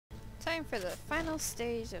Time for the final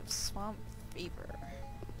stage of Swamp Fever.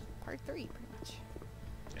 Part 3, pretty much.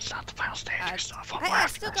 It's not the final stage. I still have one more I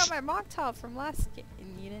after still this. got my mock top from last game,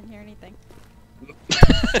 and you didn't hear anything.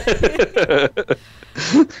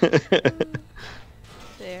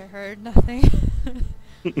 They heard nothing.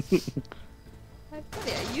 I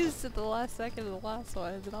used it the last second of the last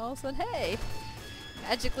one, and all of a sudden, hey!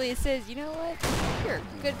 Magically it says, you know what? You're a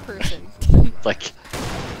good person. Like,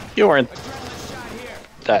 you weren't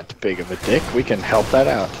that big of a dick. We can help that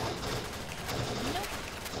out.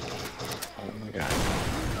 Oh my god.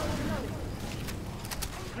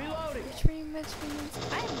 Reloading. Which means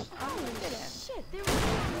I'm good at. Shit, there was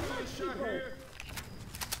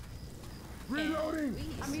reloading.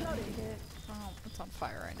 I'm reloading. Oh, it's on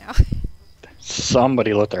fire right now.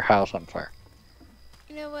 Somebody lit their house on fire.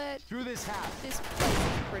 You know what? Through this house. This place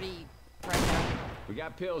is pretty run down. We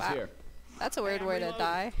got pills here. That's a weird way to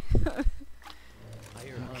die.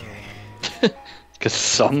 Okay. Because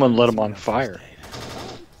someone lit them on fire.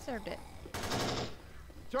 Served it.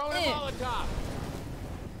 Throw in a Molotov.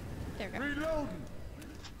 There we go. Reloading.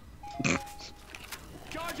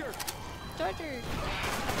 Charger. Charger. At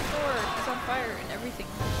the door. It's on fire and everything's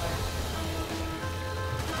on fire.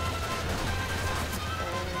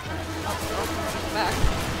 Oh, back.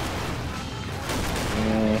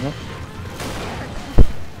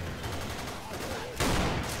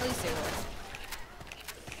 At least they were.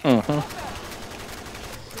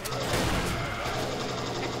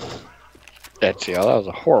 That's yeah, that was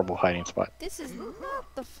a horrible hiding spot. This is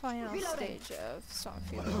not the final stage of Swamp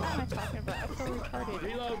Fever. What am I talking about? I feel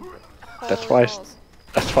retarded.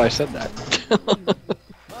 That's why I said that.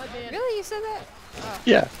 Really? You said that? Oh.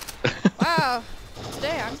 Yeah. Wow.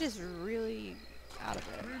 Today I'm just really out of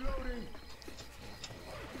it.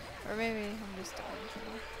 Or maybe I'm just dumb.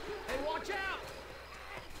 Hey, watch out!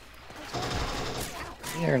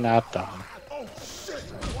 You're not dumb. Oh shit!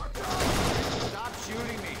 Stop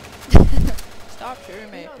shooting me! Stop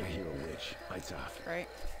shooting me. You're a witch. Lights off. Right.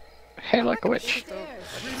 Hey, like a witch.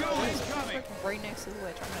 Right next to the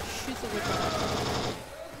witch. I'm gonna shoot the witch.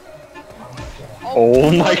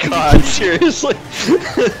 Oh my god, seriously?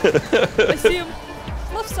 I see him.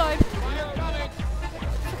 Left side.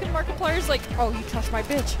 Fucking Markiplier's like, oh, you touched my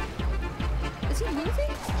bitch. Is he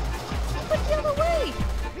moving? Look the other way!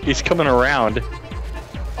 He's coming around.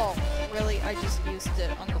 Oh, really? I just used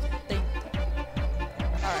it on the thing.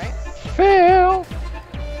 Alright. Fail!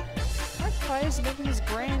 Markiplier is making his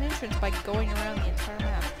grand entrance by going around the entire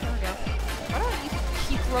map. There we go. Why don't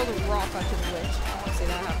he throw the rock onto the witch? I want to see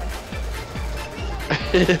that happen.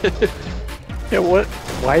 Yeah, what?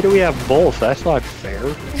 Why do we have both? That's not fair. Hey,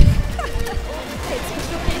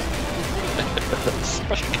 it's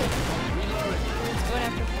Special case. It's going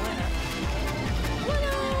after Helena.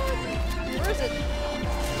 Where is it?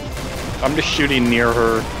 I'm just shooting near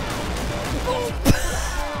her.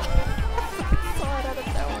 Saw it out of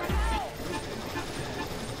nowhere.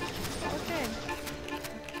 Okay.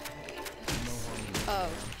 Oh,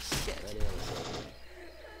 shit.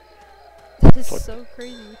 That is so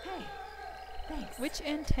crazy. Hey, thanks. Witch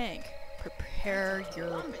and tank, prepare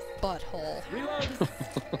your butthole.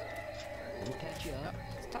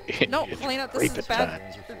 Stop. No, Helena, this is bad.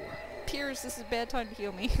 Piers, this is bad time to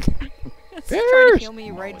heal me. It's trying to heal me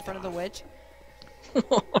right in front of the witch.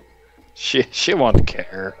 She won't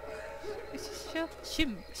care. She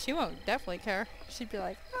won't definitely care. She'd be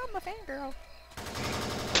like, oh, I'm a fangirl.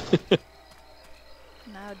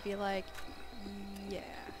 And I would be like, yeah.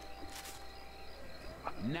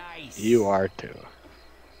 Nice. You are too.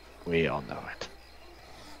 We all know it.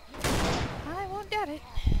 I won't doubt it.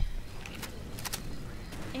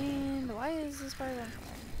 And why is this part on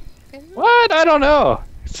fire? What? I don't know.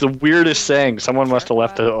 It's the weirdest thing. Someone must have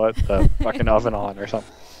left the fucking oven on or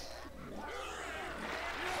something.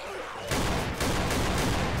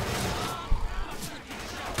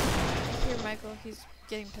 Here, Michael, he's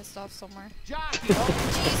getting pissed off somewhere. Jockey. Oh,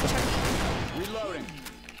 jeez, Chucky. Reloading.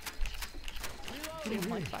 Shoot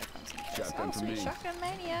him like 5 times. Shotgun Oh, for sweet. me. Shotgun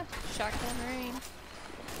mania. Shotgun rain.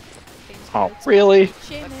 Oh, really?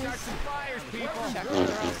 Seamus. Let's start some fires, people. Shotguns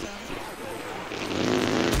are awesome.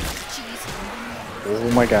 Jeez.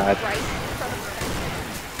 Oh my god. Right in front of her.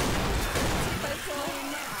 That's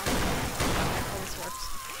how this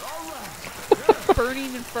works.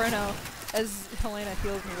 Burning Inferno as Helena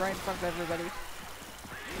heals me right in front of everybody.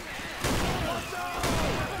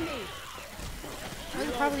 That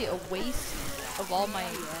was probably a waste of all my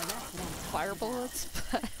fire bullets,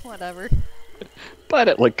 but whatever. But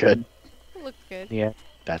it looked good. It looked good. Yeah,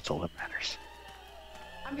 that's all that matters.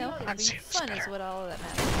 No, having Seems fun is better. what all of that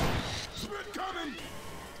matters. Spit coming.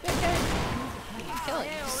 Okay. kill it.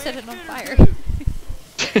 You just set it on fire.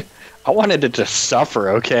 I wanted it to suffer,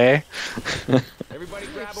 okay? Everybody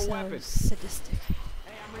You're grab a so weapon. sadistic.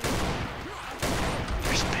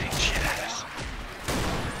 You're spitting shit at us.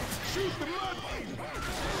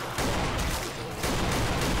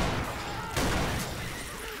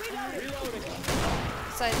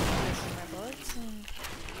 Besides me wasting my bullets.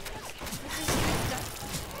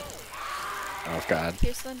 Oh god.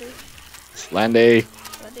 Here's Slender. Slendy.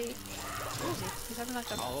 Slender. Where is he? He's having like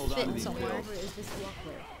a hold fit on to somewhere.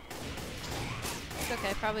 It's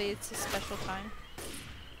okay, probably it's a special time.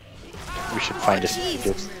 We should find his jeez.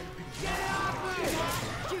 gifts.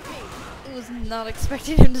 I was not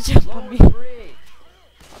expecting him to jump on me. Oh,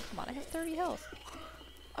 come on, I have 30 health.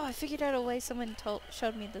 Oh, I figured out a way someone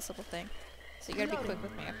showed me this little thing. So you gotta be quick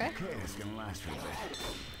with me, okay? Okay, it's gonna last for a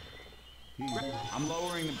bit. I'm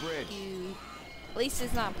lowering the bridge. At least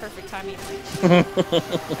it's not perfect timing. Alright,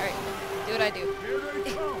 do what I do.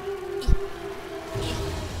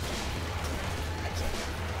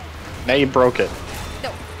 Now you broke it.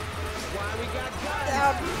 No.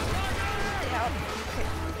 Down. Down. Okay.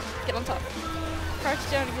 Get on top. Crouch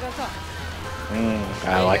down and get on top.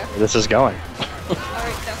 I like where this is going.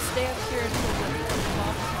 Alright, now stay up here and hold it.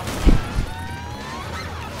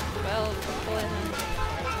 Well, pull in.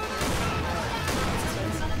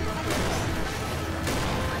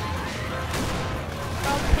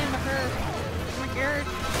 Oh, him or her. Oh my god.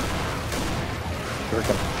 We're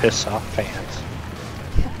gonna piss off fans.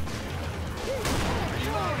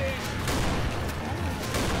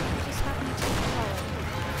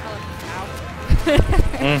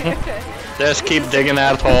 Just keep digging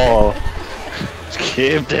that hole. Just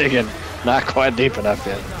keep digging. Not quite deep enough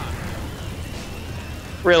yet.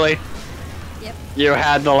 Really? Yep. You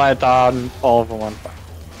had to light on all of them on fire.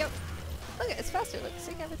 Yep. Look, it's faster. Look,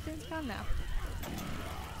 see, everything's gone now.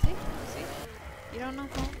 See? See? You don't know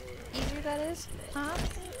how easier that is? Huh?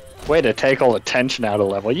 Way to take all the tension out of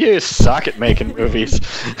level. You suck at making movies.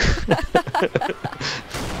 Oh,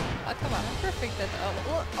 come on. I'm perfect at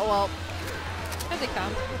oh, well. Here they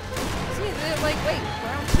come. See, they're like, wait,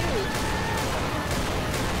 round 2.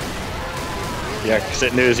 Yeah, because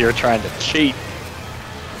it knew you were trying to cheat.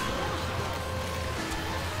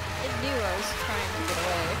 It knew I was trying to get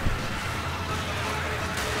away.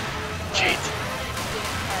 Cheat.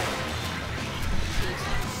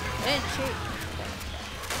 I didn't cheat.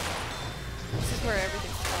 This is where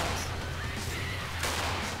everything stops.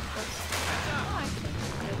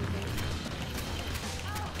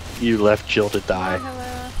 You left Jill to die. Oh,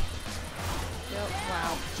 hello. Yep,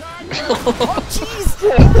 wow. Oh, jeez!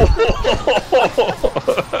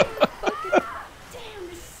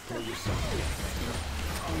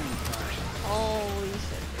 Holy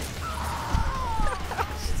shit.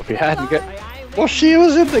 If we hadn't got... Well, she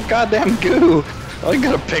was in the goddamn goo. I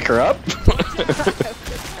gotta pick her up.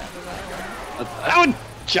 Oh,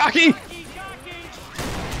 Jockey!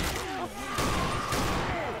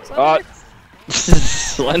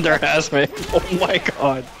 Slender has me. Oh my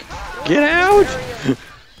god. Get out!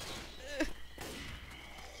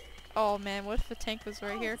 Oh man, what if the tank was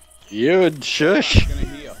right here? You shush.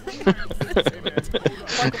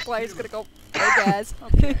 Markiplier's gonna go, hey guys.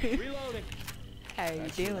 How are you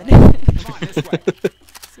doing? Come on, this way.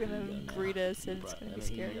 It's gonna greet us and it's gonna be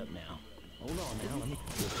scary. Hold on now, let me...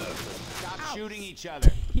 Stop shooting each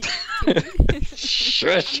other.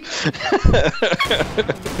 Shush.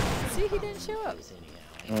 See, he didn't show up.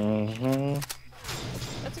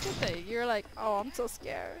 That's a good thing. You're like, oh, I'm so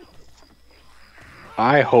scared.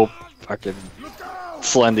 I hope fucking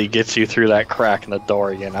Slendy gets you through that crack in the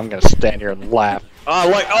door again. I'm gonna stand here and laugh. Oh,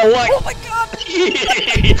 like, oh, like. Oh my god!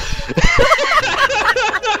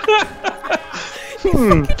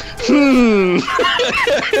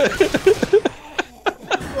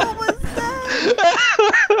 What was that?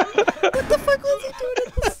 What the fuck was he doing in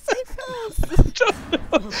the safe house?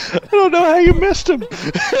 I don't know how you missed him.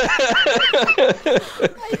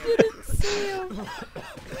 I didn't see him.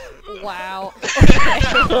 Wow.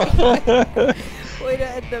 Way to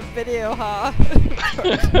end the video, huh?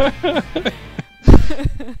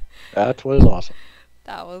 That was awesome.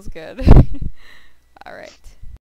 That was good. Alright.